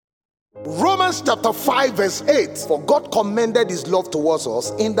Romans chapter 5 verse 8, for God commended his love towards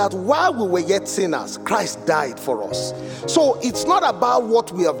us in that while we were yet sinners, Christ died for us. So it's not about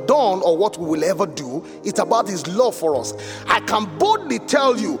what we have done or what we will ever do, it's about his love for us. I can boldly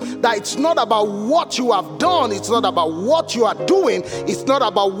tell you that it's not about what you have done, it's not about what you are doing, it's not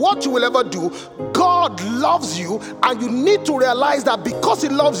about what you will ever do. God loves you, and you need to realize that because he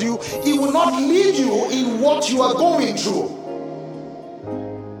loves you, he will not leave you in what you are going through.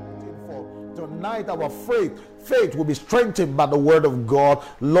 Tonight our faith will be strengthened by the word of God.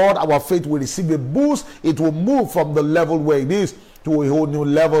 Lord, our faith will receive a boost. It will move from the level where it is to a whole new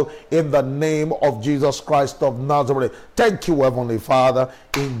level in the name of Jesus Christ of Nazareth. Thank you, Heavenly Father.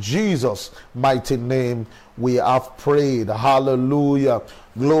 In Jesus' mighty name we have prayed. Hallelujah.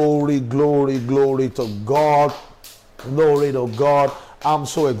 Glory, glory, glory to God. Glory to God. I'm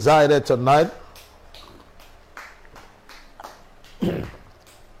so excited tonight.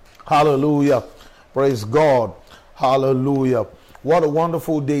 Hallelujah. Praise God. Hallelujah. What a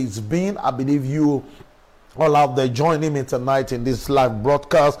wonderful day it's been. I believe you all out there joining me tonight in this live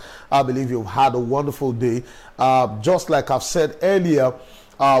broadcast. I believe you've had a wonderful day. Just like I've said earlier,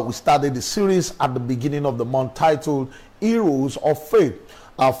 we started the series at the beginning of the month titled Heroes of Faith.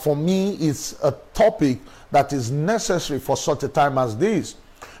 For me, it's a topic that is necessary for such a time as this,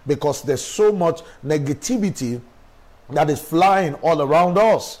 because there's so much negativity that is flying all around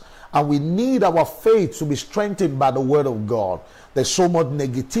us. And we need our faith to be strengthened by the word of God. There's so much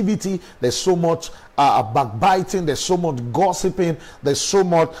negativity. There's so much backbiting. There's so much gossiping. There's so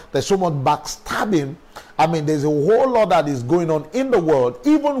much backstabbing. I mean, there's a whole lot that is going on in the world,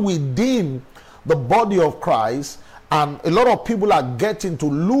 even within the body of Christ. And a lot of people are getting to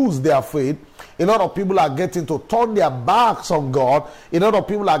lose their faith. A lot of people are getting to turn their backs on God. A lot of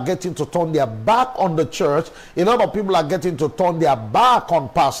people are getting to turn their back on the church. A lot of people are getting to turn their back on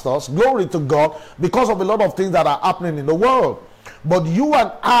pastors. Glory to God, because of a lot of things that are happening in the world. But you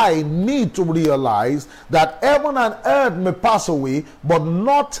and I need to realize that heaven and earth may pass away, but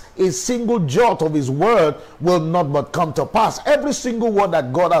not a single jot of his word will not but come to pass. Every single word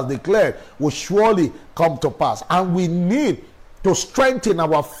that God has declared will surely come to pass. And we need to strengthen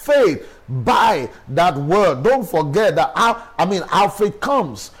our faith by that word. Don't forget that our faith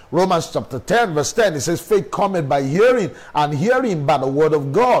comes. Romans chapter 10 verse 10, it says faith cometh by hearing, and hearing by the word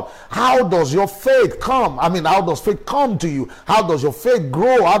of God. How does your faith come? How does faith come to you? How does your faith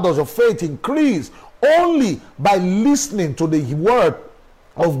grow? How does your faith increase? Only by listening to the word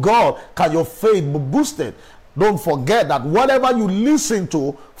of God can your faith be boosted. Don't forget that whatever you listen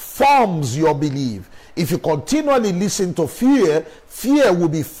to forms your belief. If you continually listen to fear, fear will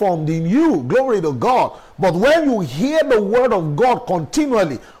be formed in you. Glory to God. But when you hear the word of God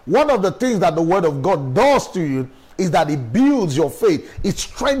continually, one of the things that the word of God does to you is that it builds your faith. It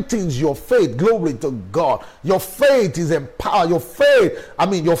strengthens your faith. Glory to God. Your faith is empowered. Your faith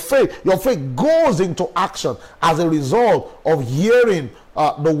goes into action as a result of hearing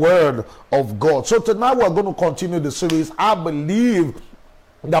the word of God. So tonight we're going to continue the series. I believe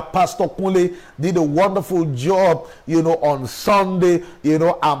that Pastor Kunle did a wonderful job, on Sunday,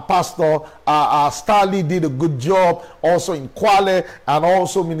 and Pastor Starley did a good job also in Kwale, and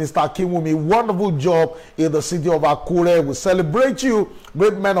also Minister Kimwumi, wonderful job in the city of Akure. We celebrate you,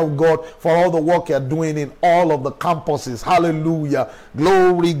 great men of God, for all the work you're doing in all of the campuses. Hallelujah.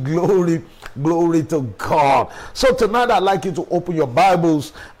 Glory, glory, glory to God. So tonight I'd like you to open your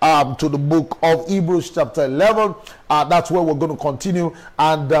Bibles to the book of Hebrews chapter 11. That's where we're going to continue.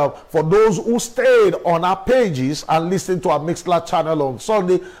 And for those who stayed on our pages and listened to our Mixlr channel on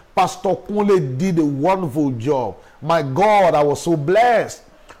Sunday, Pastor Kunle did a wonderful job. My God, I was so blessed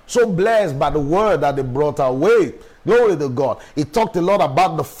by the word that they brought our way. Glory to God. He talked a lot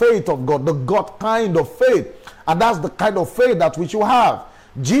about the faith of God, the God kind of faith. And that's the kind of faith that we should have.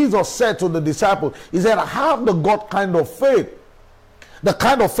 Jesus said to the disciples, he said, have the God kind of faith. The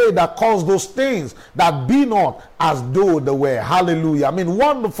kind of faith that calls those things that be not as though they were. Hallelujah.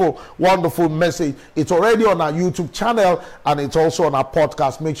 Wonderful, wonderful message. It's already on our YouTube channel, and it's also on our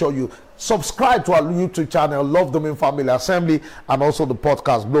podcast. Make sure you subscribe to our YouTube channel, Love Domain Family Assembly, and also the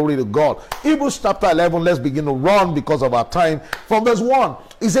podcast. Glory to God. Hebrews chapter 11, let's begin to run because of our time. From verse 1,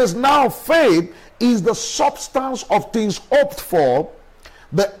 it says, now faith is the substance of things hoped for,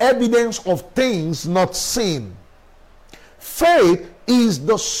 the evidence of things not seen. Faith is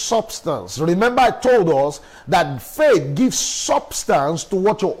the substance. Remember, I told us that faith gives substance to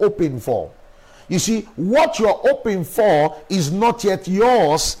what you're hoping for. You see, what you're hoping for is not yet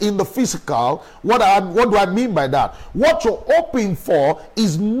yours in the physical. What do I mean by that? What you're hoping for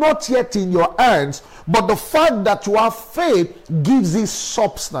is not yet in your hands, but the fact that you have faith gives it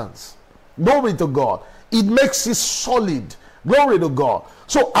substance. Glory to God. It makes it solid. Glory to God.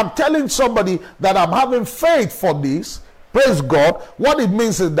 So I'm telling somebody that I'm having faith for this. Praise God. What it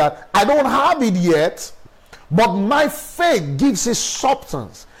means is that I don't have it yet, but my faith gives it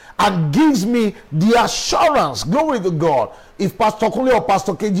substance and gives me the assurance. Glory to God. If Pastor Kunle or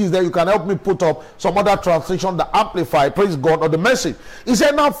Pastor KG is there, you can help me put up some other translation that amplify, praise God, or the message. He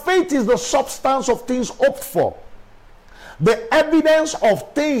said, now faith is the substance of things hoped for, the evidence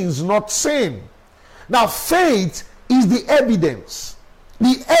of things not seen. Now faith is the evidence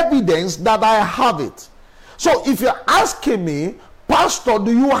that I have it. So if you're asking me, Pastor,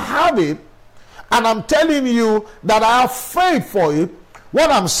 do you have it? And I'm telling you that I have faith for it. What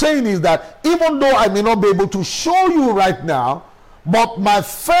I'm saying is that even though I may not be able to show you right now, but my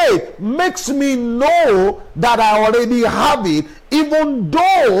faith makes me know that I already have it, even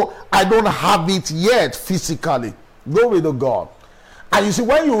though I don't have it yet physically. Glory to God. And you see,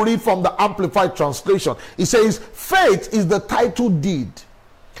 when you read from the Amplified Translation, it says, faith is the title deed.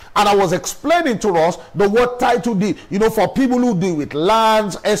 And I was explaining to us the word title deed. You know, for people who deal with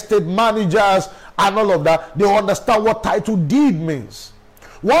lands, estate managers, and all of that, they understand what title deed means.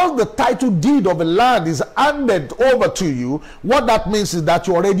 Once the title deed of a land is handed over to you, what that means is that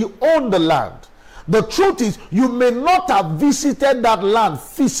you already own the land. The truth is, you may not have visited that land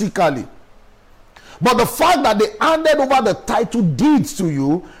physically, but the fact that they handed over the title deeds to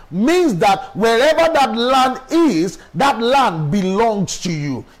you means that wherever that land is, that land belongs to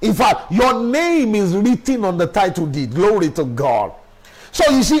you. In fact, your name is written on the title deed. Glory to God.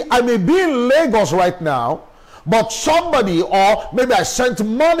 So you see, I may be in Lagos right now, but somebody, or maybe I sent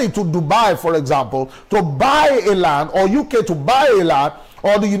money to Dubai, for example, to buy a land, or UK to buy a land,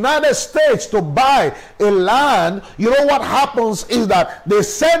 or the United States to buy a land. You know what happens is that they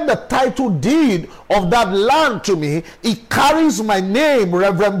send the title deed of that land to me. It carries my name,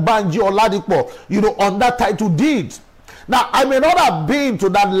 Reverend Banji Oladipo, on that title deed. Now, I may not have been to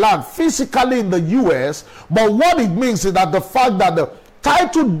that land physically in the US, but what it means is that the fact that the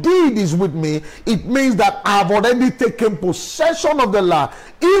title deed is with me, it means that I've already taken possession of the land,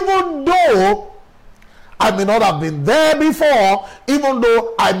 even though I may not have been there before, even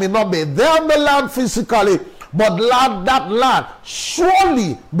though I may not be there on the land physically, but that land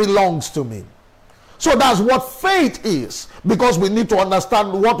surely belongs to me. So that's what faith is, because we need to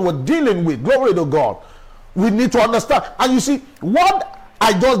understand what we're dealing with. Glory to God. We need to understand. And you see, what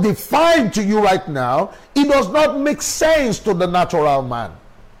I just defined to you right now, it does not make sense to the natural man.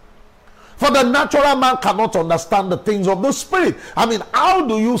 For the natural man cannot understand the things of the spirit. I mean, how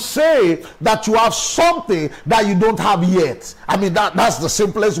do you say that you have something that you don't have yet? I mean, that's the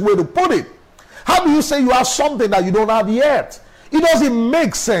simplest way to put it. How do you say you have something that you don't have yet? It doesn't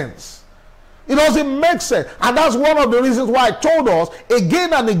make sense. It doesn't make sense. And that's one of the reasons why I told us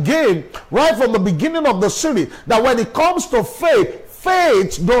again and again, right from the beginning of the series, that when it comes to faith,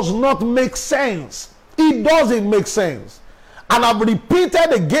 faith does not make sense. It doesn't make sense. And I've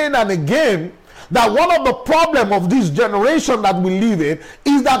repeated again and again that one of the problems of this generation that we live in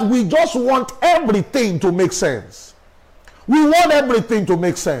is that we just want everything to make sense. We want everything to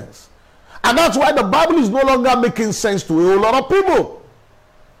make sense. And that's why the Bible is no longer making sense to a whole lot of people.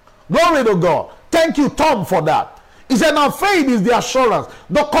 Glory to God. Thank you, Tom, for that. He said, now faith is the assurance,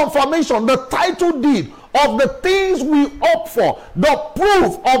 the confirmation, the title deed of the things we hope for, the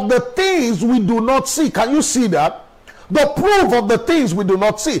proof of the things we do not see. Can you see that? The proof of the things we do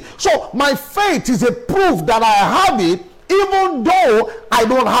not see. So my faith is a proof that I have it, even though I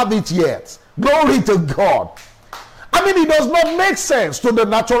don't have it yet. Glory to God. I mean, it does not make sense to the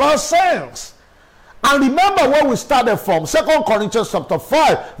natural sense. And remember where we started from, 2 Corinthians chapter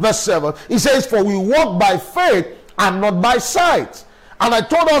 5, verse 7. It says, for we walk by faith and not by sight. And I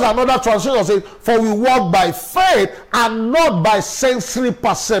told us another translation says, for we walk by faith and not by sensory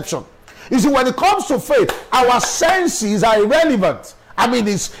perception. You see, when it comes to faith, our senses are irrelevant. I mean,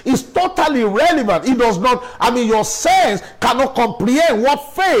 it's totally irrelevant. It does not, your sense cannot comprehend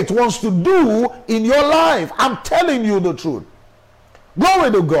what faith wants to do in your life. I'm telling you the truth.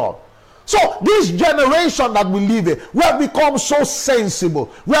 Glory to God. So this generation that we live in, we have become so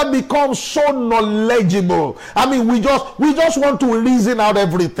sensible. We have become so knowledgeable. I mean, we just want to reason out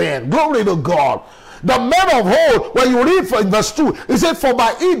everything. Glory to God. The men of old, when you read in verse 2, it said, for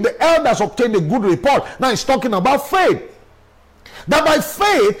by it the elders obtained a good report. Now it's talking about faith. That by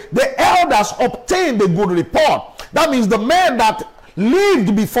faith the elders obtained a good report. That means the men that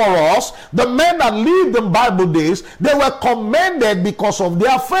lived before us, the men that lived in Bible days, they were commended because of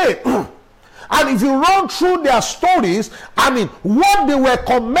their faith. And if you run through their stories, what they were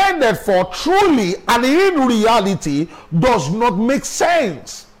commended for truly and in reality does not make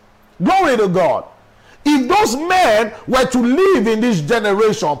sense. Glory to God. If those men were to live in this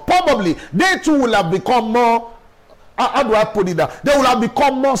generation, probably they too will have become more, how do I put it down? They will have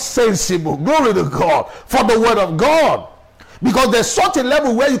become more sensible. Glory to God for the word of God. Because there's such a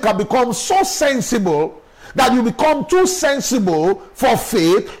level where you can become so sensible that you become too sensible for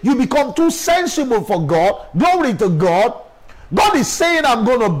faith. You become too sensible for God. Glory to God. God is saying, I'm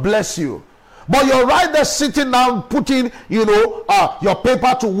going to bless you. But you're right there sitting down, putting, your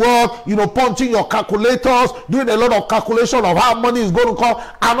paper to work, punching your calculators, doing a lot of calculation of how money is going to come,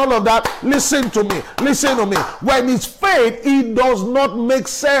 and all of that. Listen to me. When it's faith, it does not make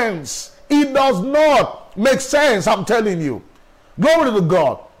sense. It does not make sense, I'm telling you. Glory to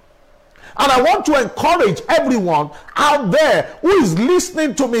God. And I want to encourage everyone out there who is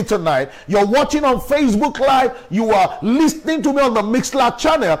listening to me tonight. You're watching on Facebook Live. You are listening to me on the Mixlr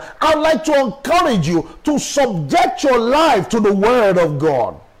channel. I'd like to encourage you to subject your life to the Word of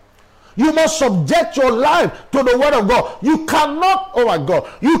God. You must subject your life to the Word of God. You cannot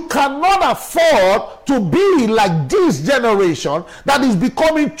afford to be like this generation that is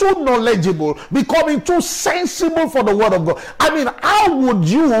becoming too knowledgeable, becoming too sensible for the Word of God. I mean, how would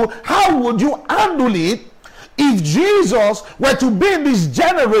you handle it if Jesus were to be in this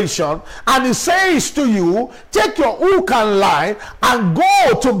generation and he says to you, take your hook and line and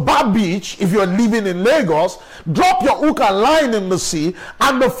go to Bar Beach if you're living in Lagos, drop your hook and line in the sea,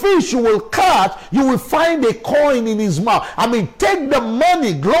 and the fish you will catch, you will find a coin in his mouth. I mean, take the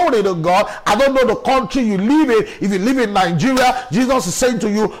money. Glory to God. I don't know the country you live in. If you live in Nigeria, Jesus is saying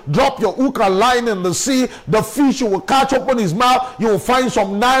to you, drop your hook and line in the sea, the fish you will catch, open his mouth, you will find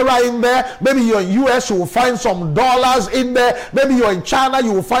some naira in there. Maybe you're in US, you will find some dollars in there. Maybe you're in China,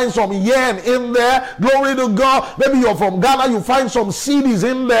 you will find some yen in there. Glory to God. Maybe you're from Ghana, you find some cedis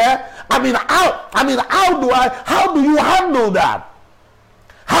in there. How do you handle that?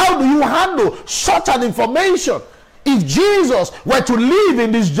 How do you handle such an information? If Jesus were to live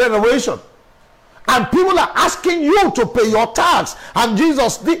in this generation and people are asking you to pay your tax, and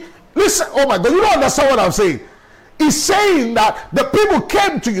Jesus, listen, oh my God, you don't understand what I'm saying. He's saying that the people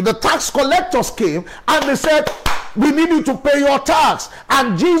came to you, the tax collectors came, and they said, we need you to pay your tax.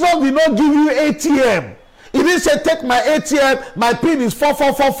 And Jesus did not give you ATM. He didn't say, take my ATM, my PIN is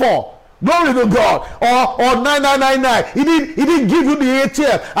 4444. Glory to God. Or 9999. He didn't give you the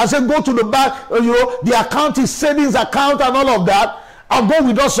ATM and say, go to the bank, the account is savings account and all of that. I'll go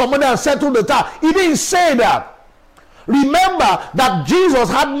withdraw some money and settle the tax. He didn't say that. Remember that Jesus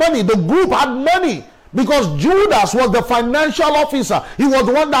had money. The group had money. Because Judas was the financial officer. He was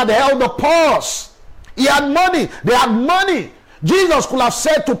the one that held the purse. He had money. They had money. Jesus could have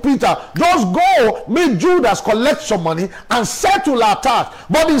said to Peter, just go meet Judas, collect some money and settle our tax.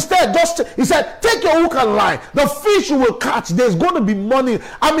 But instead, he said, take your hook and line. The fish you will catch, there's going to be money.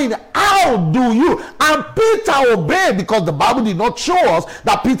 I mean, how do you? And Peter obeyed, because the Bible did not show us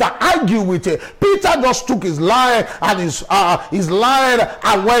that Peter argued with it. Peter just took his line and his line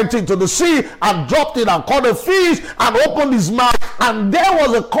and went into the sea and dropped it and caught a fish and opened his mouth, and there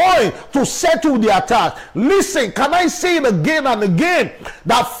was a coin to settle their tax. Listen, can I say it again and again,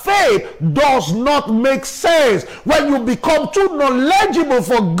 that faith does not make sense. When you become too knowledgeable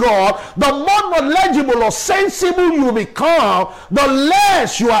for God, the more knowledgeable or sensible you become, the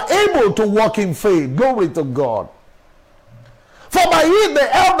less you are able to walk in faith. Glory to God. For by it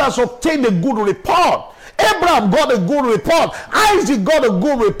the elders obtained a good report. Abraham got a good report. Isaac got a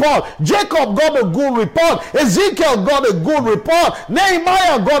good report. Jacob got a good report. Ezekiel got a good report.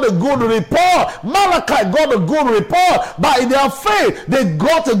 Nehemiah got a good report. Malachi got a good report. By their faith, they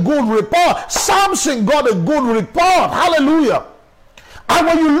got a good report. Samson got a good report. Hallelujah. And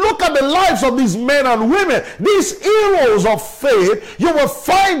when you look at the lives of these men and women, these heroes of faith, you will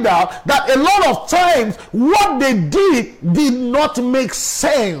find out that a lot of times what they did not make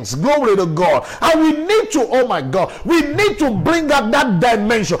sense. Glory to God. And we need to, oh my God, we need to bring back that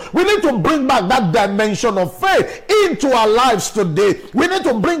dimension. We need to bring back that dimension of faith into our lives today. We need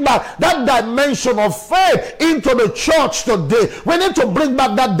to bring back that dimension of faith into the church today. We need to bring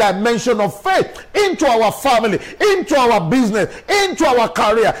back that dimension of faith into our family, into our business, into our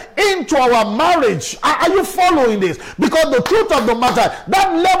career, into our marriage. Are you following this? Because the truth of the matter,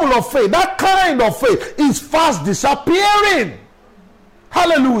 that level of faith, that kind of faith is fast disappearing.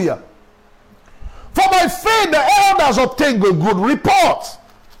 Hallelujah. For by faith the elders obtained a good report.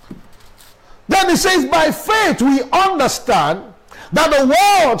 Then he says, by faith we understand that the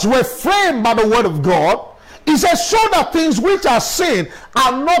worlds were framed by the word of God. He says, so that things which are seen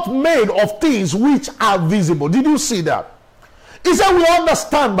are not made of things which are visible. Did you see that? He said, we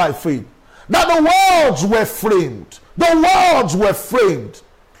understand by faith that the worlds were framed. The worlds were framed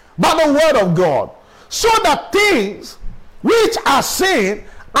by the word of God, so that things which are seen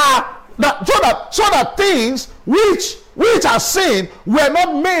are so that things which are seen were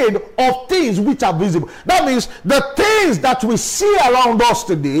not made of things which are visible. That means the things that we see around us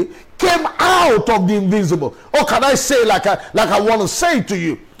today came out of the invisible. Or can I say like I want to say to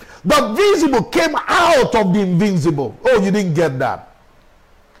you, the visible came out of the invincible. Oh, you didn't get that.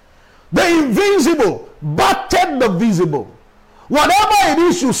 The invincible battered the visible. Whatever it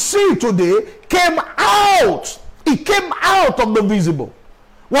is you see today came out. It came out of the visible.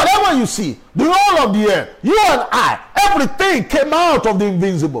 Whatever you see, the whole of the earth, you and I, everything came out of the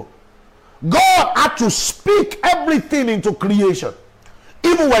invincible. God had to speak everything into creation.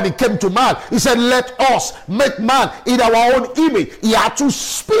 Even when it came to man, he said, let us make man in our own image. He had to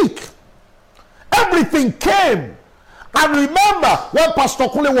speak. Everything came. And remember, when Pastor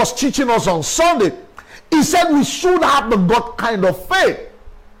Kule was teaching us on Sunday, he said we should have the God kind of faith.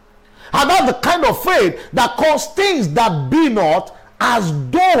 And that's the kind of faith that calls things that be not as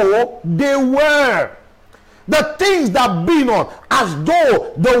though they were. The things that be not as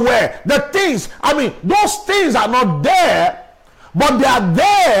though they were. The things, those things are not there, but they are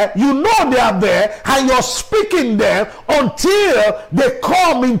there. You know they are there, and you're speaking them until they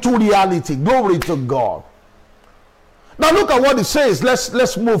come into reality. Glory to God. Now look at what it says.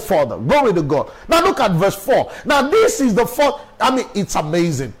 Let's move further. Glory to God. Now look at verse 4. Now this is the first, it's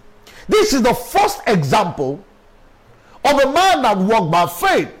amazing. This is the first example of a man that walked by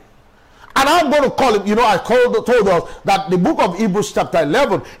faith. And I'm going to call him, I told us that the book of Hebrews chapter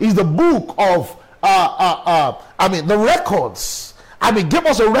 11 is the book of, the records. Give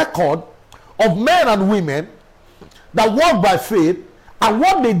us a record of men and women that walked by faith and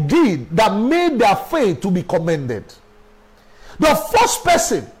what they did that made their faith to be commended. The first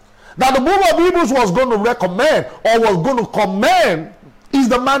person that the book of Hebrews was going to recommend or was going to commend is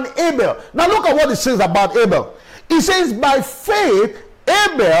the man Abel. Now look at what it says about Abel. It says, by faith,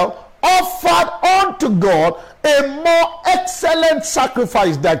 Abel offered unto God a more excellent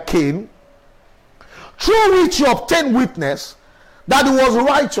sacrifice than Cain, through which he obtained witness that he was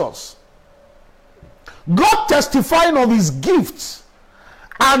righteous, God testifying of his gifts,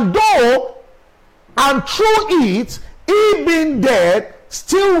 and through it, he being dead,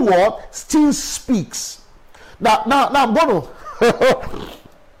 still what? Still speaks. Now I'm going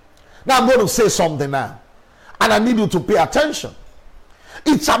to say something now. And I need you to pay attention.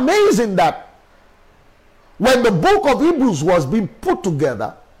 It's amazing that when the book of Hebrews was being put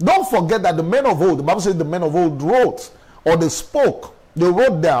together, don't forget that the men of old, the Bible says the men of old wrote, or they spoke, they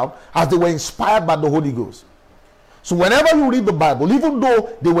wrote down as they were inspired by the Holy Ghost. So whenever you read the Bible, even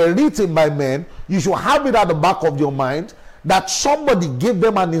though they were written by men, you should have it at the back of your mind that somebody gave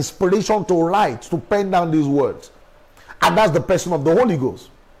them an inspiration to write, to pen down these words. And that's the person of the Holy Ghost.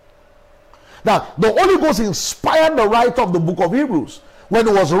 Now, the Holy Ghost inspired the writer of the book of Hebrews. When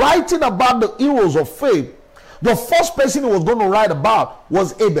he was writing about the heroes of faith, the first person he was going to write about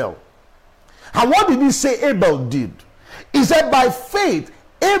was Abel. And what did he say Abel did? He said, by faith,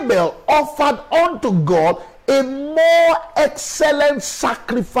 Abel offered unto God a more excellent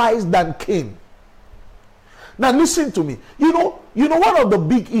sacrifice than Cain. Now listen to me. You know one of the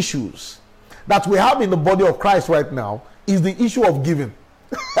big issues that we have in the body of Christ right now is the issue of giving.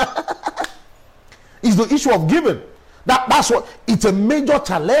 It's the issue of giving. That's what, it's a major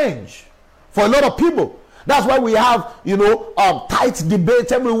challenge for a lot of people. That's why we have, tight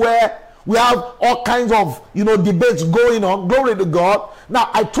debates everywhere. We have all kinds of, debates going on. Glory to God.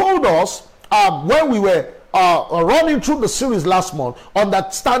 Now, I told us when we were running through the series last month,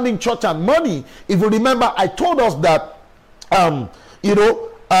 Understanding Church and Money, if you remember, I told us that, I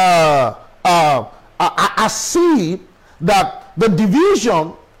see that the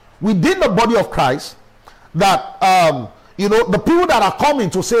division within the body of Christ, that the people that are coming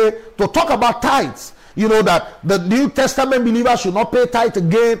to talk about tithes, that the New Testament believers should not pay tithe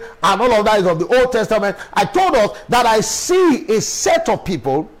again, and all of that is of the Old Testament. I told us that I see a set of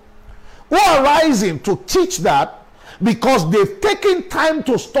people who are rising to teach that because they've taken time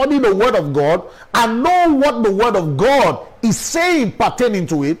to study the Word of God and know what the Word of God is saying pertaining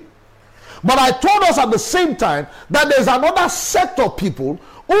to it. But I told us at the same time that there's another set of people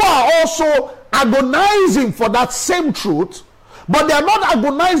who are also agonizing for that same truth, but they are not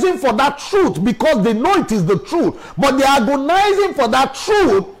agonizing for that truth because they know it is the truth, but they are agonizing for that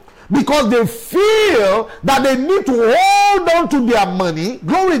truth because they feel that they need to hold on to their money.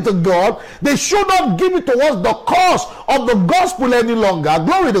 Glory to God. They should not give it towards the cause of the gospel any longer.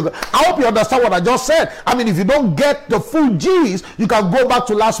 Glory to God. I hope you understand what I just said. I mean, if you don't get the full G's, you can go back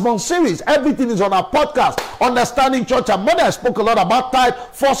to last month's series. Everything is on our podcast, Understanding Church and Money. I spoke a lot about tithe,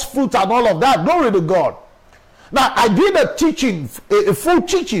 first fruits, and all of that. Glory to God. Now, I did a teaching, a full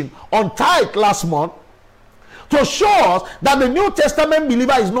teaching on tithe last month, to show us that the New Testament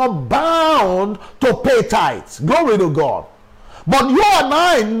believer is not bound to pay tithes. Glory to God. But you and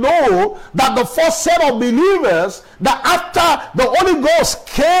I know that the first set of believers, that after the Holy Ghost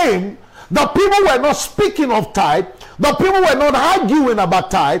came, the people were not speaking of tithe. The people were not arguing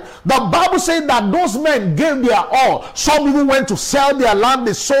about tithe. The Bible says that those men gave their all. Some people went to sell their land,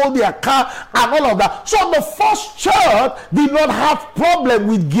 they sold their car, and all of that. So the first church did not have problem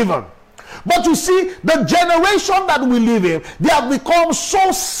with giving. But you see, the generation that we live in, they have become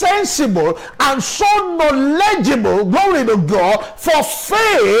so sensible and so knowledgeable, glory to God, for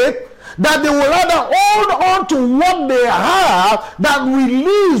faith, that they will rather hold on to what they have than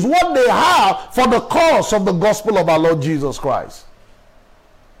release what they have for the cause of the gospel of our Lord Jesus Christ.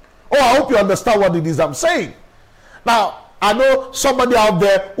 Oh, I hope you understand what it is I'm saying. Now, I know somebody out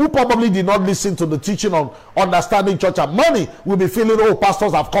there who probably did not listen to the teaching on Understanding Church and Money will be feeling, oh,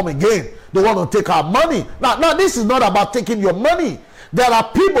 pastors have come again. They want to take our money. Now, this is not about taking your money. There are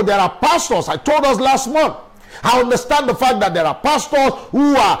people, there are pastors. I told us last month. I understand the fact that there are pastors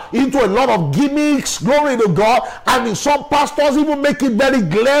who are into a lot of gimmicks, glory to God, and in some pastors even make it very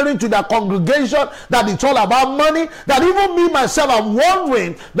glaring to their congregation that it's all about money, that even me myself am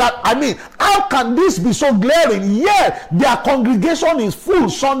wondering that, I mean, how can this be so glaring, yet their congregation is full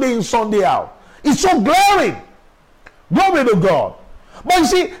Sunday in, Sunday out? It's so glaring. Glory to God. But you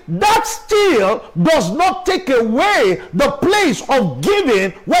see, that still does not take away the place of giving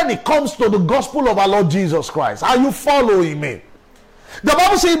when it comes to the gospel of our Lord Jesus Christ. Are you following me? The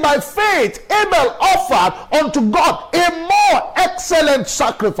Bible says, by faith, Abel offered unto God a more excellent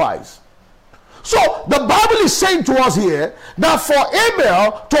sacrifice. So the Bible is saying to us here that for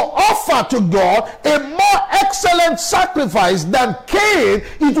Abel to offer to God a more excellent sacrifice than Cain,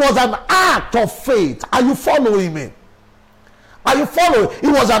 it was an act of faith. Are you following me? Are you following? It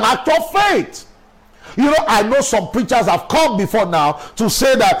was an act of faith. You know, I know some preachers have come before now to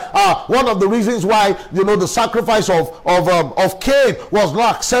say that one of the reasons why, you know, the sacrifice of Cain was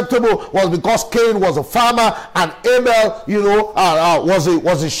not acceptable was because Cain was a farmer and Abel, you know,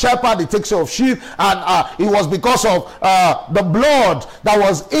 was a shepherd. He takes care of sheep, and it was because of the blood that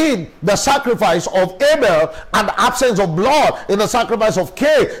was in the sacrifice of Abel and the absence of blood in the sacrifice of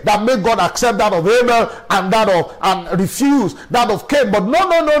Cain that made God accept that of Abel and refuse that of Cain. But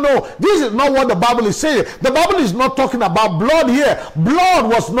no. This is not what the Bible is saying. The Bible is not talking about blood here. Blood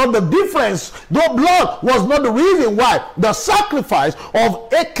was not the difference. No, blood was not the reason why the sacrifice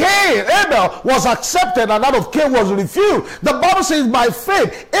of Abel was accepted and that of Cain was refused. The Bible says, by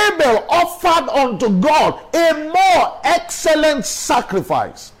faith, Abel offered unto God a more excellent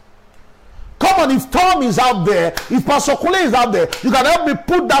sacrifice. Come on, if Tom is out there, if Pastor Kule is out there, you can help me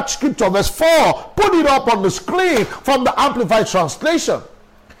put that scripture, verse 4, put it up on the screen from the Amplified Translation.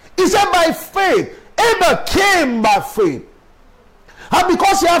 He said, by faith, Abel came by faith. And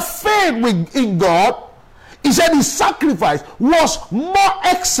because he had faith in God, he said his sacrifice was more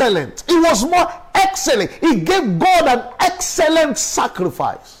excellent. It was more excellent. He gave God an excellent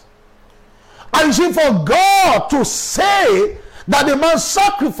sacrifice. And you see, for God to say that the man's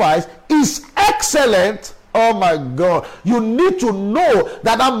sacrifice is excellent, oh my God, you need to know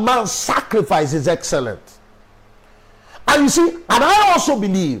that that man's sacrifice is excellent. And you see, and I also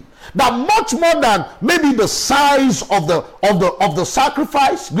believe that much more than maybe the size of the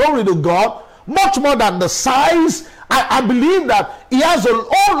sacrifice, glory to God, much more than the size, I believe that he has a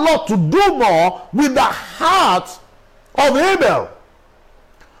whole lot to do more with the heart of Abel.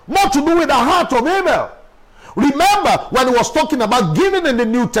 More to do with the heart of Abel. Remember when he was talking about giving in the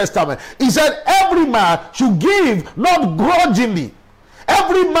New Testament, he said every man should give not grudgingly.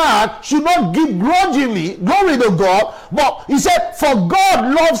 Every man should not give grudgingly, glory to God, but he said, for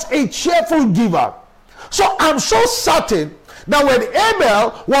God loves a cheerful giver. So I'm so certain that when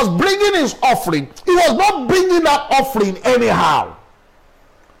Abel was bringing his offering, he was not bringing that offering anyhow.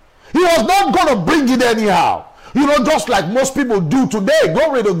 He was not going to bring it anyhow. You know, just like most people do today,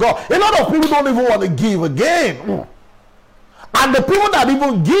 glory to God. A lot of people don't even want to give again. And the people that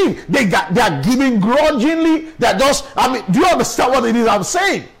even give, they are giving grudgingly. They're just, I mean, do you understand what it is I'm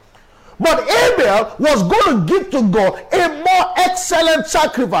saying? But Abel was going to give to God a more excellent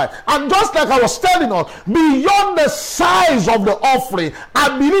sacrifice. And just like I was telling us, beyond the size of the offering,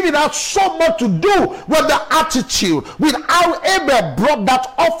 I believe it has so much to do with the attitude, with how Abel brought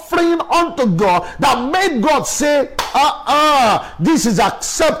that offering unto God that made God say, this is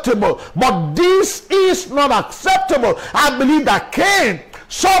acceptable. But this is not acceptable. I believe that Cain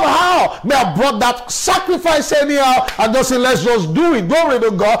somehow may have brought that sacrifice anyhow and just say, let's just do it. Glory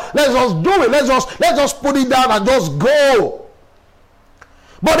to God. Let's just do it. Let's just put it down and just go.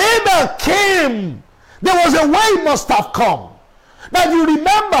 But Abel came. There was a way he must have come. Now you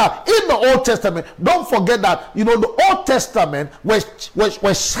remember in the Old Testament, don't forget that, the Old Testament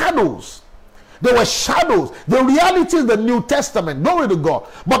were shadows. There were shadows. The reality is the New Testament. Glory to God.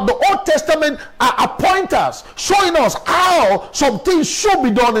 But the Old Testament are pointers showing us how some things should be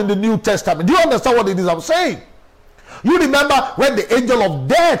done in the New Testament. Do you understand what it is I'm saying? You remember when the angel of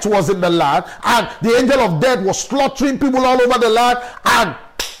death was in the land, and the angel of death was slaughtering people all over the land, and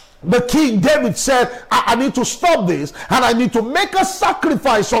the king David said, I need to stop this, and I need to make a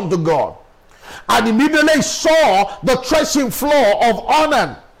sacrifice unto God. And immediately saw the threshing floor of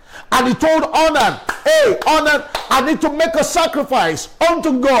Onan. And he told Onan, hey, Onan, I need to make a sacrifice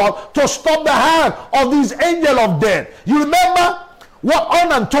unto God to stop the hand of this angel of death. You remember what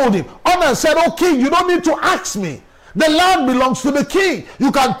Onan told him? Onan said, oh king, you don't need to ask me. The land belongs to the king.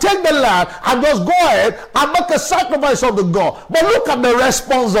 You can take the land and just go ahead and make a sacrifice unto God. But look at the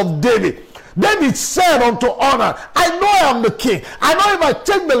response of David. David said unto Onan, I know I am the king. I know if I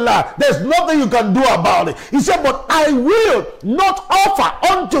take the land, there's nothing you can do about it. He said, but I will not offer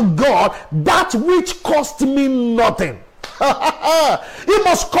unto God that which cost me nothing. It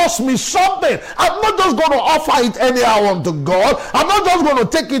must cost me something. I'm not just going to offer it anyhow unto God. I'm not just going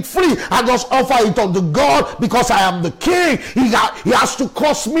to take it free and just offer it unto God because I am the king. He has to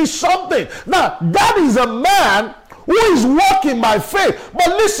cost me something. Now, that is a man who is walking by faith. But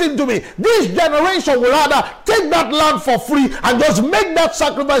listen to me, this generation will rather take that land for free and just make that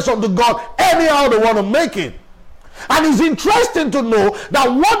sacrifice unto God anyhow they want to make it. And it's interesting to know that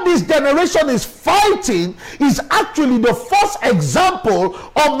what this generation is fighting is actually the first example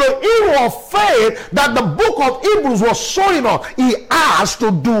of the hero of faith that the book of Hebrews was showing us. It has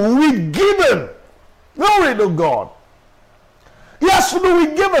to do with giving. Glory to God. It has to do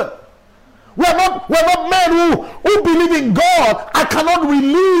with giving. We're not men who believe in God. I cannot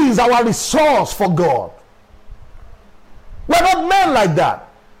release our resource for God. We're not men like that.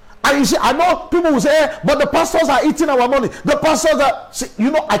 And you see, I know people will say, hey, but the pastors are eating our money. The pastors are, see,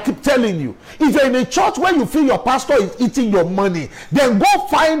 I keep telling you, if you're in a church where you feel your pastor is eating your money, then go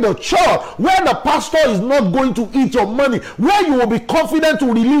find a church where the pastor is not going to eat your money, where you will be confident to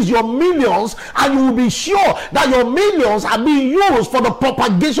release your millions, and you will be sure that your millions are being used for the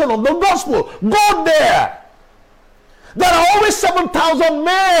propagation of the gospel. Go there. There are always 7,000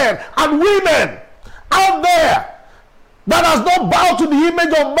 men and women out there that has not bowed to the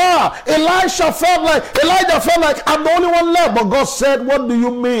image of Baal. Elijah felt like I'm the only one left. But God said, what do you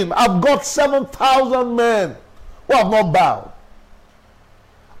mean? I've got 7,000 men who have not bowed.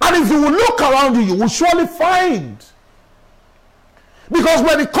 And if you will look around you, you will surely find. Because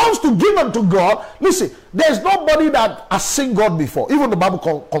when it comes to giving to God, listen, there's nobody that has seen God before. Even the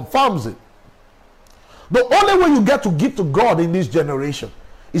Bible confirms it. The only way you get to give to God in this generation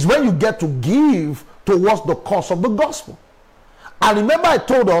is when you get to give towards the cause of the gospel. And remember I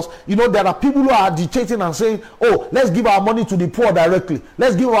told us, there are people who are agitating and saying, oh, let's give our money to the poor directly.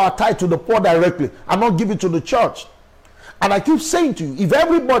 Let's give our tithe to the poor directly and not give it to the church. And I keep saying to you, if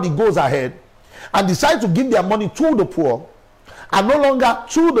everybody goes ahead and decides to give their money to the poor and no longer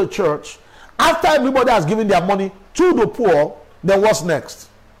to the church, after everybody has given their money to the poor, then what's next?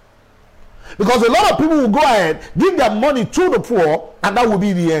 Because a lot of people will go ahead, give their money to the poor, and that will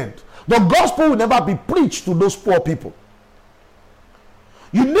be the end. The gospel will never be preached to those poor people.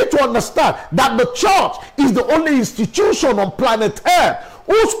 You need to understand that the church is the only institution on planet Earth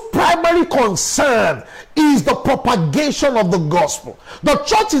whose primary concern is the propagation of the gospel. The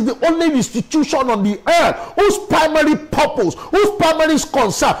church is the only institution on the earth whose primary purpose, whose primary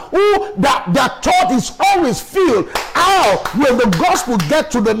concern, their thought is always filled. How will the gospel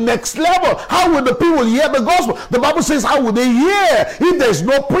get to the next level? How will the people hear the gospel? The Bible says, how will they hear if there's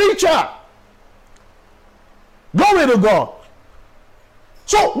no preacher? Glory to God.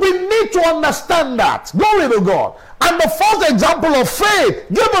 So we need to understand that. Glory to God. And the first example of faith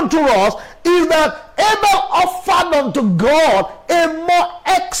given to us is that Abel offered unto God a more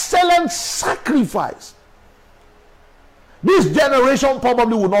excellent sacrifice. This generation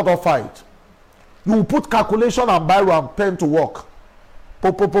probably will not offer it. You will put calculation and biro and pen to work.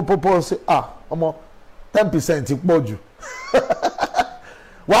 Say, 10% you.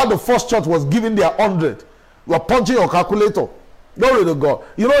 While the first church was giving their 100, you are punching your calculator. Glory to God.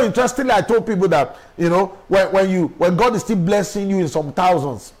 Interestingly, I told people that, when God is still blessing you in some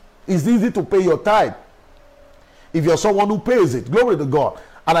thousands, it's easy to pay your tithe if you're someone who pays it. Glory to God.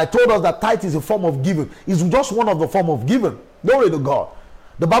 And I told us that tithe is a form of giving. It's just one of the form of giving. Glory to God.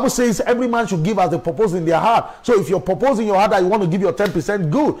 The Bible says every man should give as they purpose in their heart. So if you're proposing in your heart that you want to give your 10%,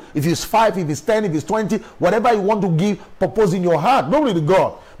 good. If it's 5, if it's 10, if it's 20, whatever you want to give, propose in your heart. Glory to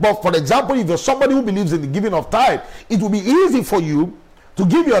God. But for example, if you're somebody who believes in the giving of tithe, it will be easy for you to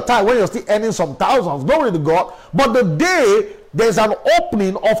give your tithe when you're still earning some thousands. Glory to God. But the day there's an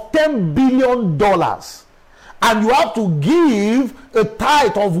opening of $10 billion and you have to give a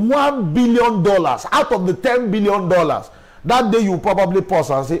tithe of $1 billion out of the $10 billion, that day you probably pause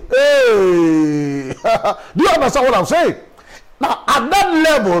and say, hey, do you understand what I'm saying? Now, at that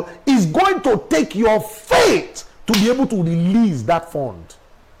level, it's going to take your faith to be able to release that fund.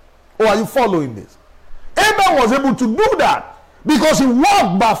 Or are you following this? Abraham was able to do that because he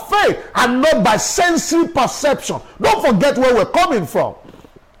walked by faith and not by sensory perception. Don't forget where we're coming from.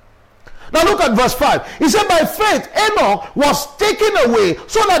 Now look at verse 5. He said, by faith Enoch was taken away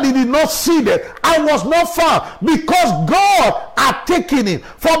so that he did not see death and was not found, because God had taken him.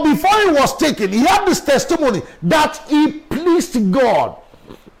 For before he was taken, he had this testimony that he pleased God.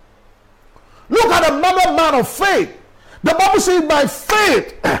 Look at another man of faith. The Bible says by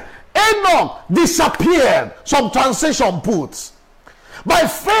faith Enoch disappeared. Some translation puts, by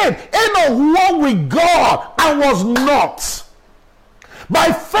faith Enoch walked with God and was not.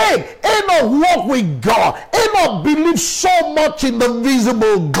 By faith, Enoch walked with God. Enoch believed so much in the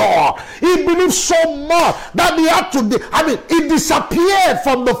visible God. He believed so much that he had to, he disappeared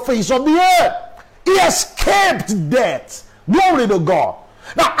from the face of the earth. He escaped death. Glory to God.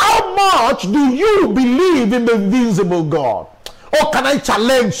 Now, how much do you believe in the invisible God? Or can I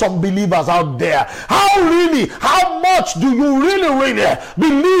challenge some believers out there? How much do you really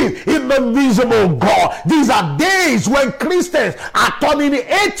believe in the invisible God? These are days when Christians are turning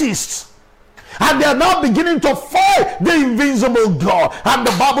atheists. And they are now beginning to fight the invisible God. And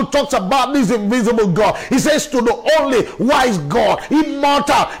the Bible talks about this invisible God. It says to the only wise God,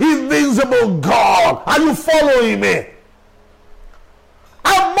 immortal, invisible God. Are you following me?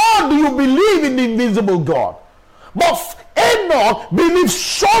 How more do you believe in the invisible God? But Enoch believed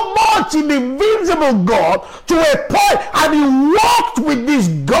so much in the invisible God to a point, and he walked with this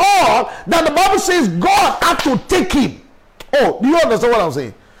God that the Bible says God had to take him. Oh, do you understand what I'm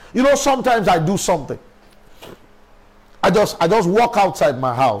saying? Sometimes I do something. I just walk outside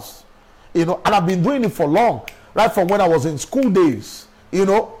my house, and I've been doing it for long, right from when I was in school days.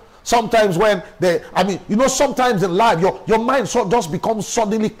 Sometimes when sometimes in life your mind just becomes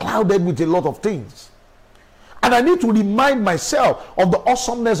suddenly clouded with a lot of things. And I need to remind myself of the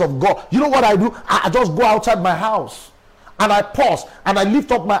awesomeness of God. You know what I do? I just go outside my house and I pause and I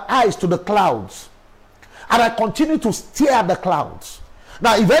lift up my eyes to the clouds. And I continue to stare at the clouds.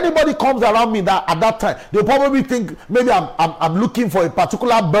 Now, if anybody comes around me at that time, they'll probably think maybe I'm looking for a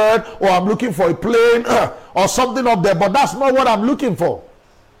particular bird, or I'm looking for a plane or something up there. But that's not what I'm looking for.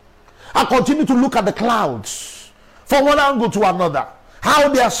 I continue to look at the clouds from one angle to another, how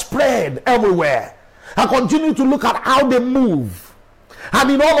they are spread everywhere. I continue to look at how they move.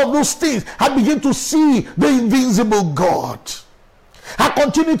 And in all of those things, I begin to see the invisible God. I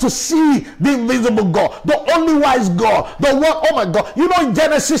continue to see the invisible God, the only wise God, the one, oh my God. In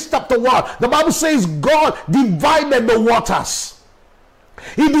Genesis chapter 1, the Bible says God divided the waters.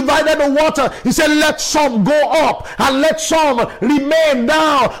 He divided the water. He said, let some go up and let some remain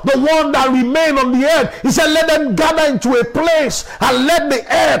down. The one that remain on the earth, he said, let them gather into a place and let the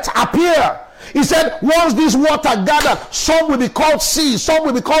earth appear. He said, once this water gathered, some will be called sea, some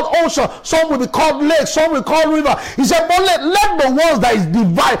will be called ocean, some will be called lake, some will be called river. He said, but let the ones that is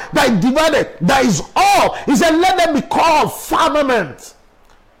divided, that is all, he said, let them be called firmament.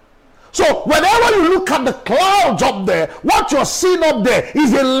 So whenever you look at the clouds up there, what you're seeing up there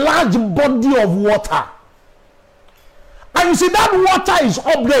is a large body of water. And you see, that water is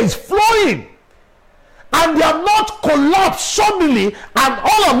up there, is flowing. And they have not collapsed suddenly and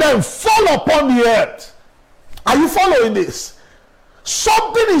all of them fall upon the earth. Are you following this?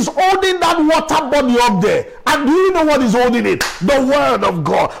 Something is holding that water body up there. And do you know what is holding it? The word of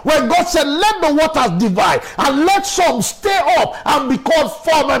God. When God said, let the waters divide and let some stay up and be called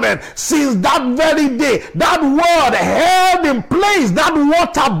firmament. Since that very day, that word held in place that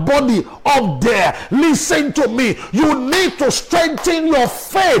water body up there. Listen to me. You need to strengthen your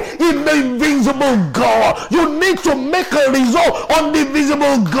faith in the invisible God. You need to make a result on the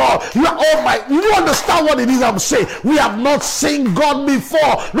invisible God. You understand what it is I'm saying? We have not seen God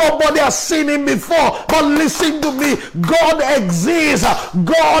before. Nobody has seen him before. But listen to me. God exists.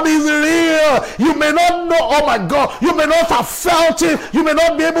 God is real. You may not know, oh my God, you may not have felt him. You may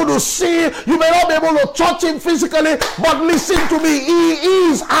not be able to see him. You may not be able to touch him physically. But listen to me. He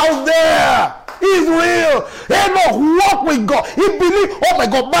is out there. He's real. Enoch walked with God. He believed, oh my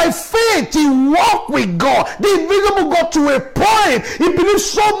God, by faith he walked with God. The invisible got to a point. He believed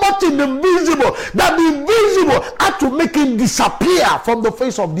so much in the invisible that the invisible had to make him disappear from the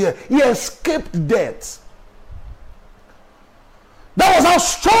face of the earth. He escaped death. That was how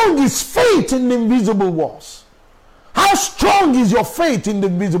strong his faith in the invisible was. How strong is your faith in the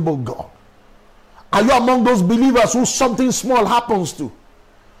invisible God? Are you among those believers who something small happens to?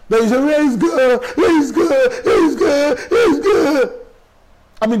 There is a he's good, he's good, he's good, he's good.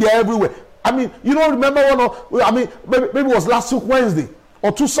 I mean, they're everywhere. I mean, you don't remember maybe it was last week Wednesday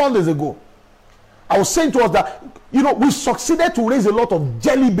or 2 Sundays ago. I was saying to us that, we succeeded to raise a lot of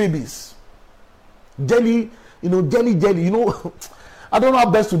jelly babies. Jelly. I don't know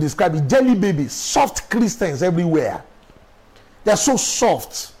how best to describe it. Jelly babies, soft Christians everywhere. They're so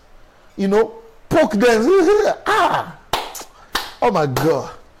soft. Poke them. Oh my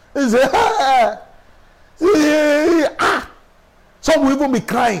God. Some will even be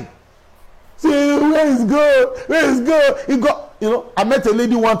crying. Where is God? Where is God? I met a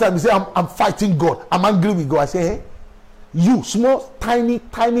lady one time. He said, I'm fighting God. I'm angry with God. I say, hey, you small, tiny,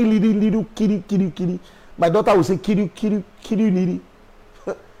 little kitty. My daughter will say, kitty, little.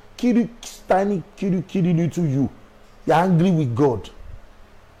 Kitty, tiny, kitty, little you. You're angry with God.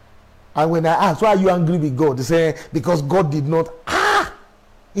 And when I ask, why are you angry with God? They say, because God did not.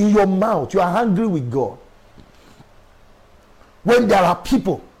 In your mouth, you are angry with God. When there are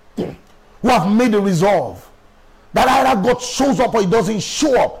people who have made a resolve that either God shows up or he doesn't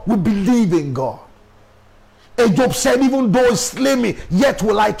show up, we believe in God. And Job said, even though he slay me, yet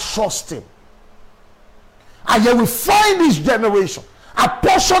will I trust him. And yet we find this generation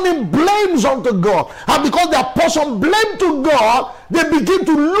apportioning blames unto God. And because they apportion blame to God, they begin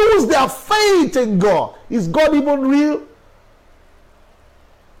to lose their faith in God. Is God even real?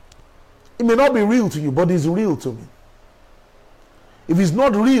 It may not be real to you, but it's real to me. If it's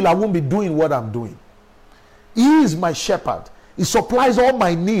not real, I won't be doing what I'm doing. He is my shepherd. He supplies all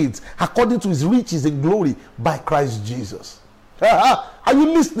my needs according to his riches in glory by Christ Jesus. Are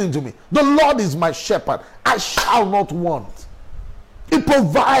you listening to me? The Lord is my shepherd. I shall not want. He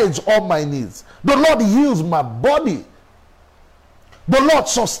provides all my needs. The Lord heals my body. The Lord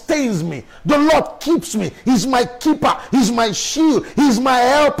sustains me. The Lord keeps me. He's my keeper. He's my shield. He's my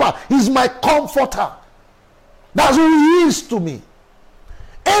helper. He's my comforter. That's who he is to me.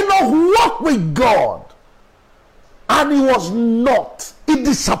 Enoch walked with God. And he was not. He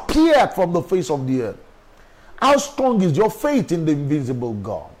disappeared from the face of the earth. How strong is your faith in the invisible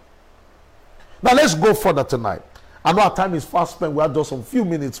God? Now let's go further tonight. I know our time is fast spent. We have just a few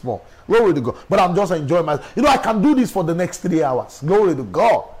minutes more. Glory to God. But I'm just enjoying myself. I can do this for the next 3 hours. Glory to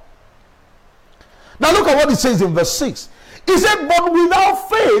God. Now look at what it says in verse 6. He said, but without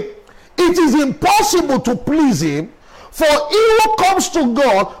faith, it is impossible to please him. For he who comes to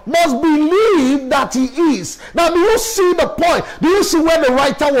God must believe that he is. Now do you see the point? Do you see where the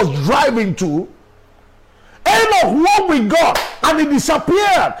writer was driving to? Enoch walked with God and he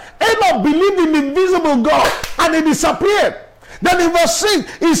disappeared. Enoch believed in the invisible God and he disappeared. Then in verse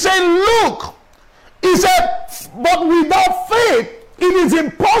 6, he said, look, he said, but without faith, it is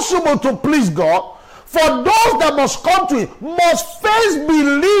impossible to please God. For those that must come to him must first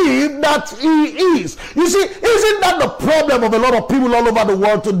believe that he is. You see, isn't that the problem of a lot of people all over the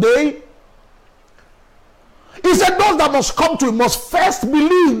world today? He said those that must come to him must first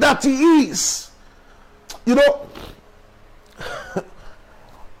believe that he is.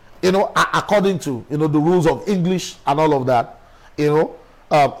 According to the rules of English and all of that,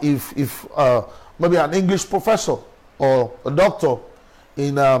 if maybe an English professor or a doctor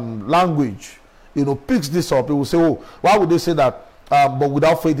in language picks this up, he will say, oh, why would they say that? But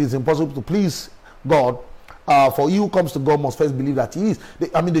without faith it's impossible to please God. For he who comes to God must first believe that he is.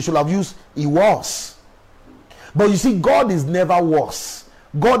 They should have used he was. But you see, God is never was.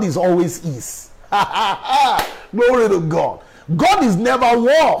 God is always is. Glory to God. God is never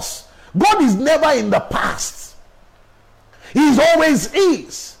was. God is never in the past. He always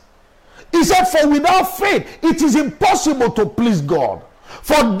is. He said, for without faith, it is impossible to please God.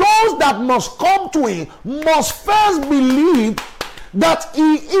 For those that must come to him must first believe that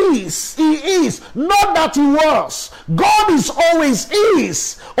he is, not that he was. God is always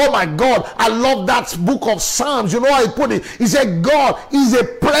is. Oh my God, I love that book of Psalms. You know how he put it? He said, God is a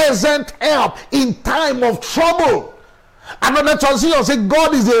present help in time of trouble. Another translation says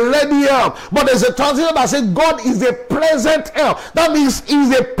God is a ready help, but there's a translation that says God is a present help. That means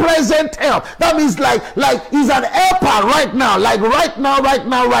he's a present help. That means like he's an helper right now, like right now.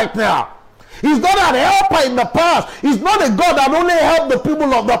 He's not an helper in the past. He's not a God that only helped the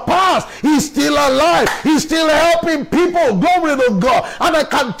people of the past. He's still alive. He's still helping people. Glory to God. And I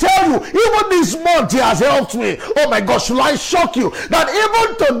can tell you, even this month he has helped me. Oh my God, should I shock you that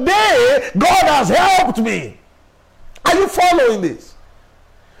even today God has helped me? Are you following this?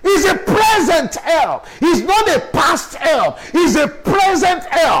 He's a present help. He's not a past help. He's a present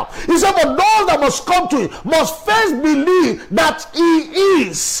help. He said, but those that must come to him must first believe that he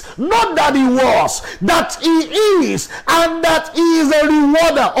is, not that he was, that he is, and that he is a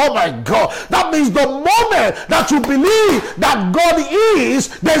rewarder. Oh my God. That means the moment that you believe that God is,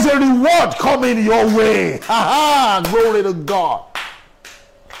 there's a reward coming your way. Glory to God.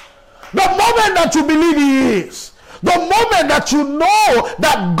 The moment that you believe he is, the moment that you know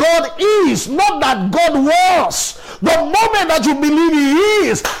that God is, not that God was, the moment that you believe he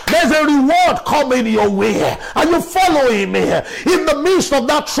is, there's a reward coming your way. Are you following me? In the midst of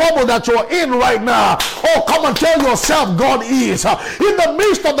that trouble that you're in right now, oh, come and tell yourself God is. In the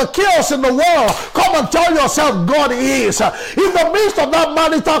midst of the chaos in the world, come and tell yourself God is. In the midst of that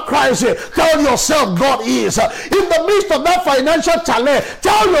marital crisis, tell yourself God is. In the midst of that financial challenge,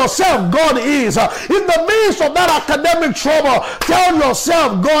 tell yourself God is. In the midst of that academic trouble, tell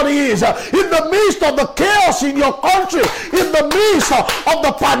yourself God is. In the midst of the chaos in your country, in the midst of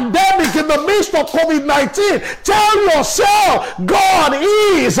the pandemic, in the midst of COVID-19, tell yourself God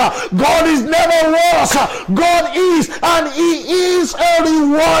is. God is never was. God is, and he is a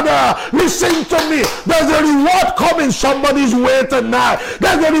rewarder. Listen to me. There's a reward coming somebody's way tonight.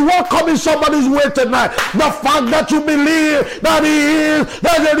 There's a reward coming somebody's way tonight. The fact that you believe that he is,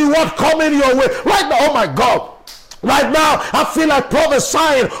 there's a reward coming your way right now. Oh my God. Right now, I feel like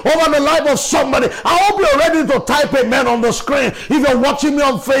prophesying over the life of somebody. I hope you're ready to type amen on the screen. If you're watching me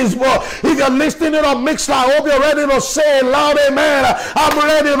on Facebook, if you're listening on Mixler, I hope you're ready to say loud amen. I'm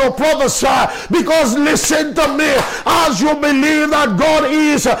ready to prophesy, because listen to me. As you believe that God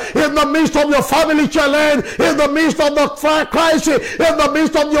is in the midst of your family challenge, in the midst of the crisis, in the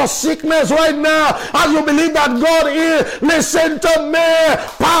midst of your sickness right now, as you believe that God is, listen to me.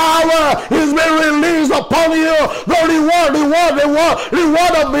 Power is being released upon you. The reward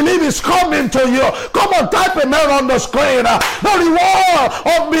of belief is coming to you. Come on, type amen on the screen. The reward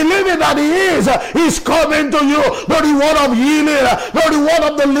of believing that he is coming to you. The reward of healing, the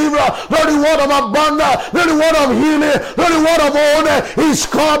reward of deliverance, the reward of abundance, the reward of healing, the reward of honor is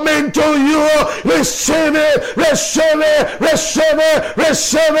coming to you. Receive it, receive it, receive it,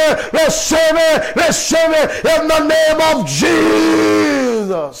 receive it, receive it, receive it in the name of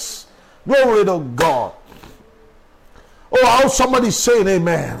Jesus. Glory to God. Oh, how somebody saying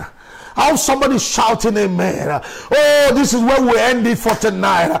amen. How somebody shouting amen. Oh, this is where we end it for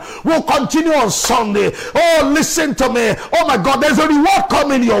tonight. We'll continue on Sunday. Oh, listen to me. Oh my God, there's a reward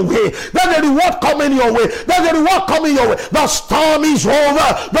coming your way. There's a reward coming your way. There's a reward coming your way. The storm is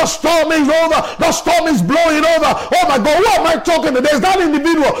over. The storm is over. The storm is blowing over. Oh my God, who am I talking to? There's that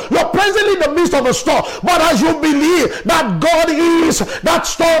individual. You're presently in the midst of a storm. But as you believe that God is, that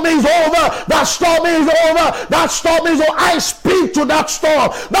storm is over. That storm is over. That storm is over. I speak to that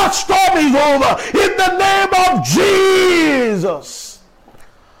storm. That storm is over in the name of Jesus.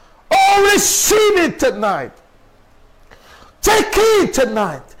 Oh, receive it tonight. Take it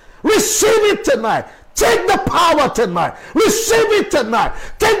tonight. Receive it tonight. Take the power tonight. Receive it tonight.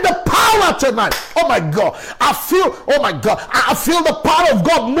 Take the power tonight. Oh my God. I feel the power of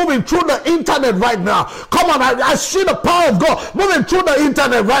God moving through the internet right now. Come on, I see the power of God moving through the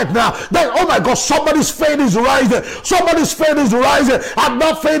internet right now. Then, oh my God, somebody's faith is rising. Somebody's faith is rising. And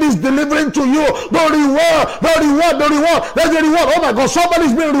that faith is delivering to you the reward. There's a reward. Oh my God,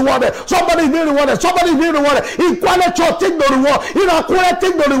 somebody's being rewarded. Somebody's being rewarded. Somebody's being rewarded. In Kuala Lumpur, take the reward. In Akure,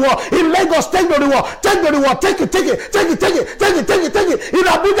 take the reward. In Lagos, take the reward. Take the reward. Take it. In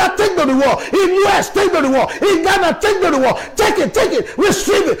Abuja, take the reward. In US, take the reward. In Ghana, take the reward. Take it.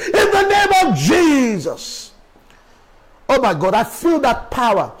 Receive it in the name of Jesus. Oh my God, I feel that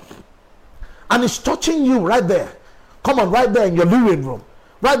power. And it's touching you right there. Come on, right there in your living room.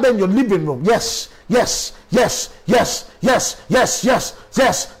 Right there in your living room. Yes, yes, yes, yes, yes, yes, yes,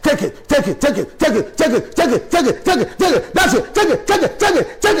 yes. Take it, take it, take it, take it, take it, take it, take it, take it, take it. That's it. Take it, take it, take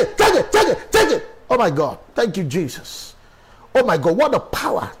it, take it, take it, take it, take it. Oh my God. Thank you, Jesus. Oh my God, what a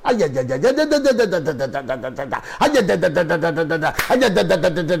power. Oh my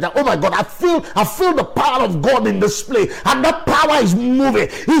God, I feel the power of God in this place. And that power is moving.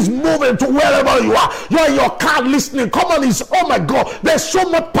 He's moving to wherever you are. You're in your car listening. Come on, oh my God, there's so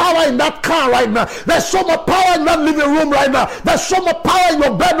much power in that car right now. There's so much power in that living room right now. There's so much power in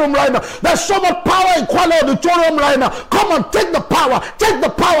your bedroom right now. There's so much power in Kuala Auditorium right now. Come on, take the power. Take the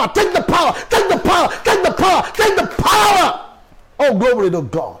power. Take the power. Take the power. Take the power. Take the power. Oh, glory to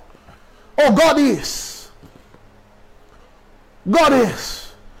God. Oh, God is. God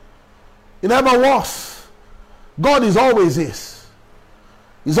is. He never was. God is always is.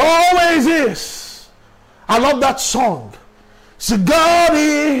 He's always is. I love that song. So God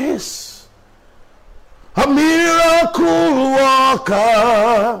is a miracle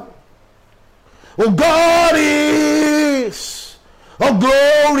worker. Oh, God is a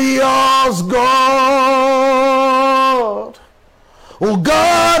glorious God. Oh,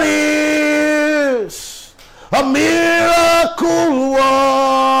 God is a miracle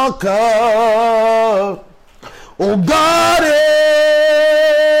worker. Oh, God is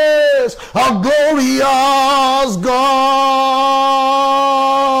a glorious God.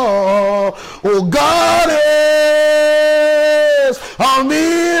 Oh, God is a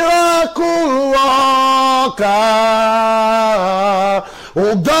miracle worker.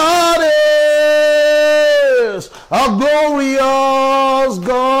 Oh, God is a glorious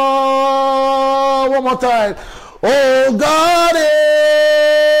God. One more time. Oh, God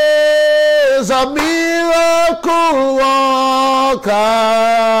is a miracle worker.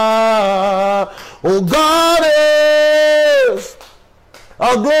 Oh, God is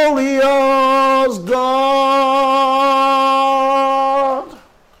a glorious God.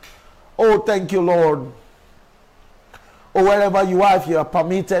 Oh, thank you, Lord. Oh, wherever you are, if you are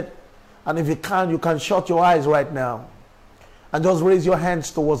permitted, and if you can shut your eyes right now and just raise your hands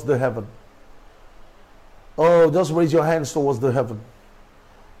towards the heaven. Oh, just raise your hands towards the heaven.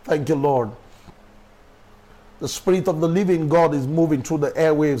 Thank you, Lord. The Spirit of the living God is moving through the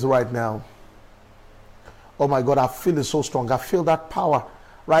airwaves right now. Oh my God, I feel it so strong. I feel that power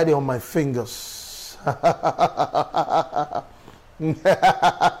right there on my fingers.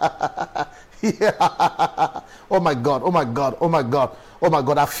 Yeah. Oh my God, oh my God, oh my God, oh my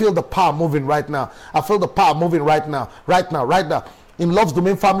God. I feel the power moving right now. I feel the power moving right now, right now, right now. In Love's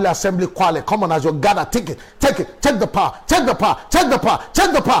Domain Family Assembly Kwale, come on as you gather, take it, take it, take the power, take the power, take the power,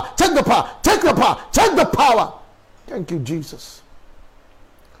 take the power, take the power, take the power, take the power. Thank you, Jesus.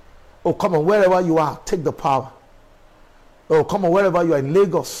 Oh, come on, wherever you are, take the power. Oh, come on, wherever you are, in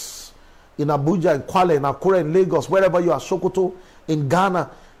Lagos, in Abuja, in Kwale, in Akure, in Lagos, wherever you are, Sokoto, in Ghana,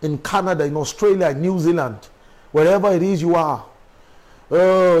 in Canada, in Australia, in New Zealand, wherever it is you are.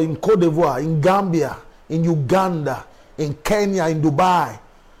 Oh, in Cote d'Ivoire, in Gambia, in Uganda, in Kenya, in Dubai,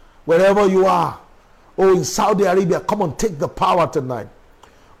 wherever you are. Oh, in Saudi Arabia, come on, take the power tonight.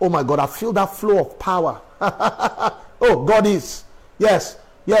 Oh my God, I feel that flow of power. Oh, God is. Yes,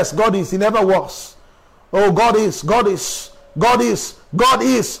 yes, God is. He never was. Oh, God is, God is, God is, God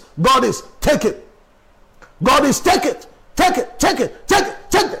is, God is. Take it. God is, take it. Take it, take it, take it,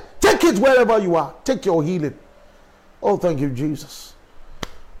 take it, take it wherever you are. Take your healing. Oh, thank you, Jesus.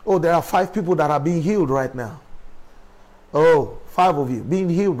 Oh, there are 5 people that are being healed right now. Oh, 5 of you being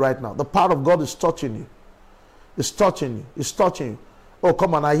healed right now. The power of God is touching you. It's touching you. It's touching you. Oh,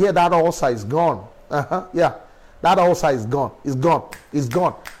 come on. I hear that ulcer is gone. Yeah. That ulcer is gone. It's gone. It's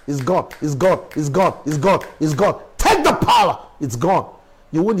gone. It's gone. It's gone. It's gone. It's gone. It's gone. Take the power. It's gone.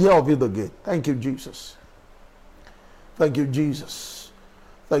 You won't hear of it again. Thank you, Jesus. Thank you, Jesus.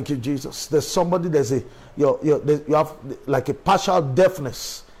 Thank you, Jesus. There's somebody, you have like a partial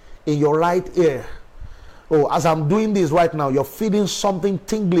deafness in your right ear. Oh, as I'm doing this right now, you're feeling something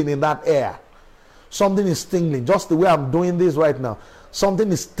tingling in that ear. Something is tingling. Just the way I'm doing this right now.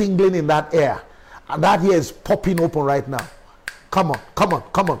 Something is tingling in that ear. And that ear is popping open right now. Come on, come on,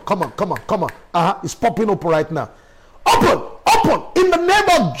 come on, come on, come on, come on. It's popping open right now. Open, open, in the name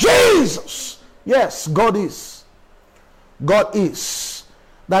of Jesus. Yes, God is. God is.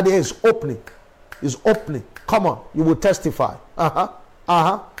 That ear is opening. Is opening. Come on, you will testify.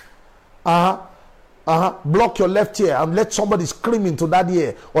 Block your left ear and let somebody scream into that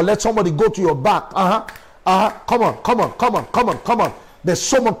ear, or let somebody go to your back. Come on, come on, come on, come on, come on. There's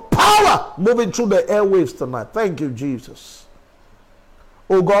so much power moving through the airwaves tonight. Thank you, Jesus.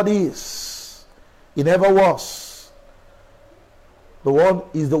 Oh, God is. He never was. The one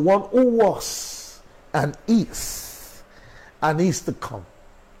is the one who was and is to come.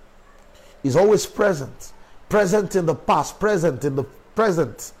 He's always present. Present in the past, present in the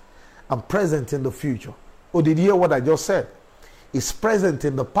present, and present in the future. Oh, did you hear what I just said? He's present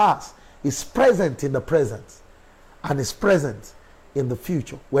in the past, he's present in the present, and he's present in the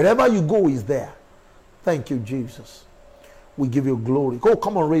future. Wherever you go, he's there. Thank you, Jesus. We give you glory. Go,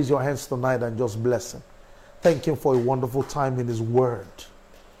 come on, raise your hands tonight and just bless him. Thank him for a wonderful time in his word.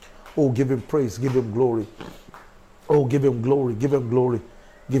 Oh, give him praise, give him glory. Oh, give him glory, give him glory,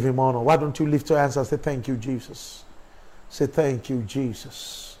 give him honor. Why don't you lift your hands and say, thank you, Jesus. Say, thank you,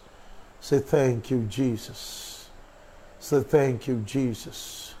 Jesus. Say, thank you, Jesus. Say, thank you,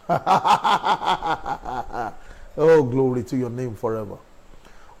 Jesus. Oh, glory to your name forever.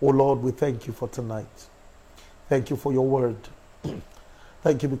 Oh, Lord, we thank you for tonight. Thank you for your word.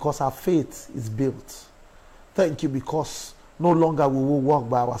 Thank you because our faith is built. Thank you because no longer we will walk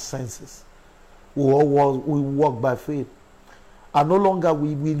by our senses. We walk by faith. And no longer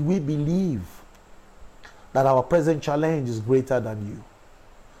will we believe that our present challenge is greater than you.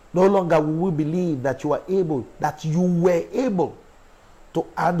 No longer will we believe that you were able to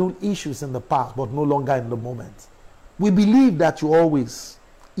handle issues in the past, but no longer in the moment. We believe that you always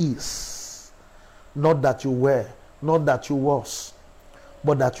is. Not that you were, not that you was,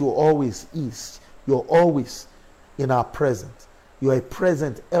 but that you always is. You're always in our present. You're a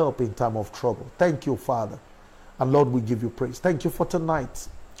present help in time of trouble. Thank you, Father. And Lord, we give you praise. Thank you for tonight.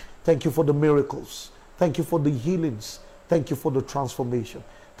 Thank you for the miracles. Thank you for the healings. Thank you for the transformation.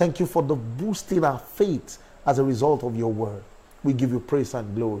 Thank you for the boosting our faith as a result of your word. We give you praise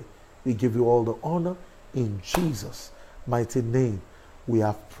and glory. We give you all the honor. In Jesus' mighty name, we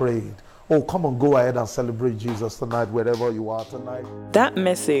have prayed. Oh, come on, go ahead and celebrate Jesus tonight, wherever you are tonight. That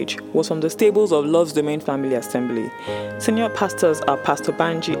message was from the stables of Love's Domain Family Assembly. Senior pastors are Pastor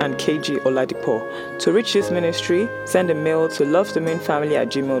Banji and KG Oladipo. To reach this ministry, send a mail to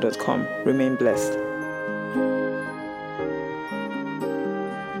lovesdomainfamily@gmail.com. Remain blessed.